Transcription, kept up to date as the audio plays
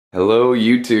Hello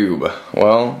YouTube.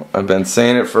 Well, I've been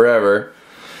saying it forever,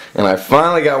 and I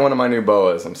finally got one of my new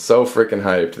boas. I'm so freaking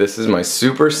hyped. This is my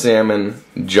Super Salmon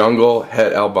Jungle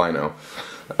Het Albino.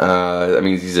 That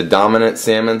means he's a dominant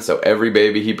salmon, so every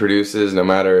baby he produces, no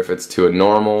matter if it's to a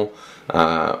normal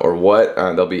or what,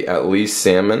 they'll be at least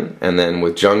salmon. And then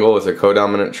with jungle, it's a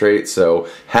co-dominant trait, so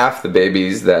half the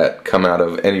babies that come out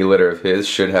of any litter of his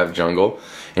should have jungle.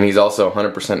 And he's also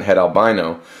 100% het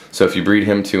albino, so if you breed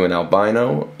him to an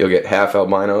albino, you'll get half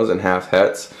albinos and half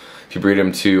hets. If you breed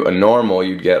him to a normal,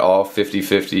 you'd get all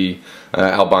 50-50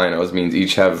 albinos, means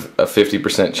each have a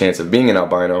 50% chance of being an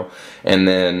albino. And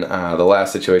then the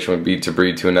last situation would be to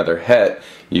breed to another het.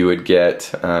 You would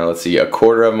get, let's see, a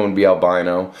quarter of them would be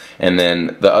albino, and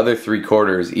then the other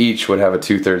 3/4 each would have a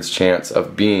 2/3 chance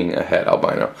of being a het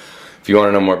albino. If you want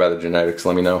to know more about the genetics,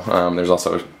 let me know. There's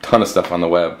also a ton of stuff on the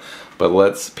web. But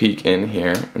let's peek in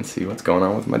here and see what's going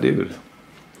on with my dude.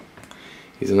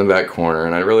 He's in the back corner,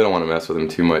 and I really don't want to mess with him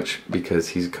too much because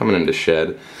he's coming into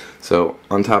shed. So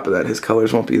on top of that, his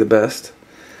colors won't be the best.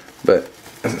 But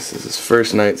this is his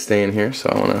first night staying here, so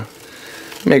I want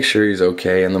to make sure he's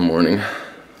okay in the morning.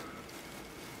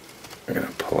 I'm going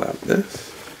to pull out this.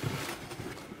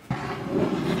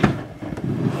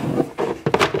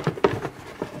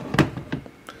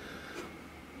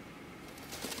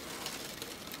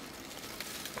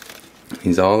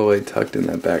 He's all the way tucked in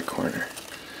that back corner.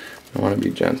 I want to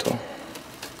be gentle.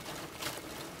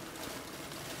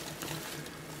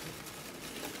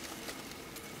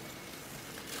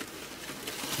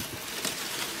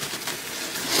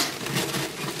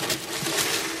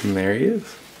 And there he is.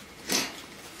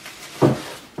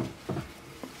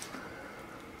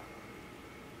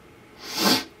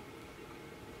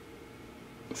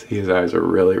 See, his eyes are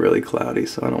really, really cloudy,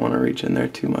 so I don't want to reach in there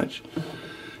too much.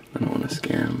 I don't want to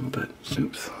scare him, but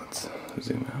oops, let's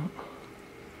zoom out.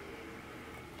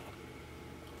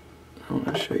 I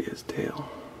want to show you his tail.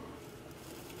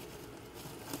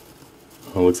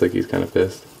 Oh, looks like he's kind of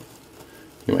pissed.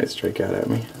 He might strike out at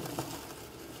me,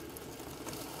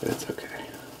 but it's okay.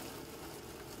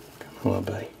 Come on,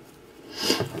 little buddy.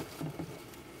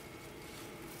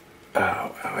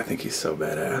 Oh, wow, I think he's so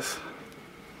badass.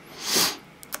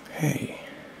 Hey,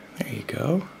 there you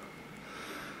go.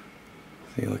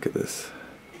 See, look at this.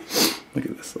 Look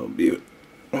at this little beaut.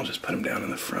 I'll just put him down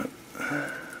in the front.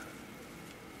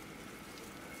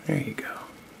 There you go.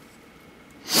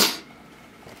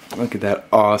 Look at that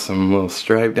awesome little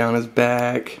stripe down his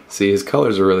back. See, his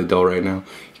colors are really dull right now.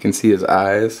 You can see his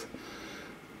eyes.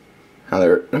 How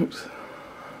they're, oops.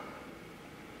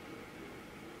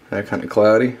 They're kind of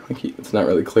cloudy. Like it's not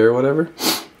really clear or whatever.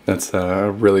 That's a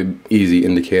really easy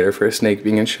indicator for a snake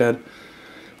being in shed.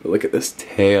 But look at this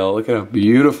tail. Look at how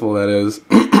beautiful that is.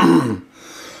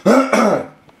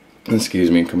 Excuse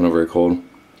me, coming over a cold.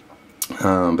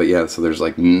 But yeah, so there's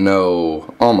like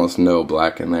almost no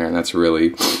black in there, and that's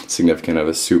really significant of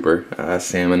a super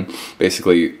salmon.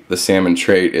 Basically, the salmon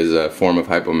trait is a form of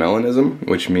hypomelanism,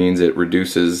 which means it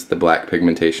reduces the black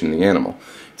pigmentation in the animal.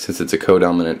 Since it's a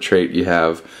co-dominant trait, you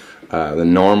have the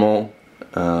normal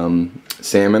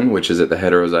salmon, which is at the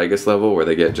heterozygous level, where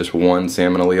they get just one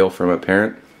salmon allele from a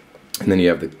parent. And then you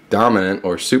have the dominant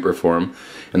or super form,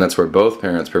 and that's where both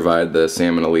parents provide the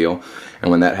salmon allele. And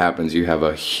when that happens, you have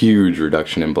a huge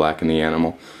reduction in black in the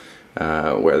animal,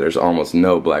 where there's almost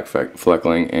no black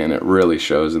fleckling, and it really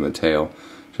shows in the tail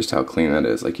just how clean that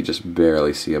is. Like you just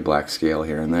barely see a black scale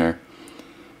here and there.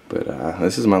 But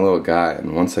this is my little guy,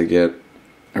 and once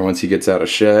he gets out of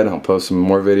shed, I'll post some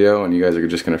more video, and you guys are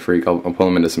just gonna freak. I'll pull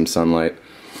him into some sunlight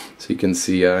so you can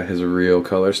see his real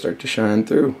colors start to shine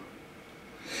through.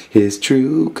 His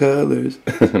true colors.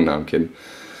 No, I'm kidding.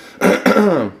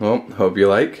 Well, hope you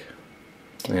like.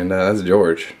 And that's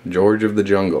George. George of the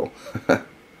jungle.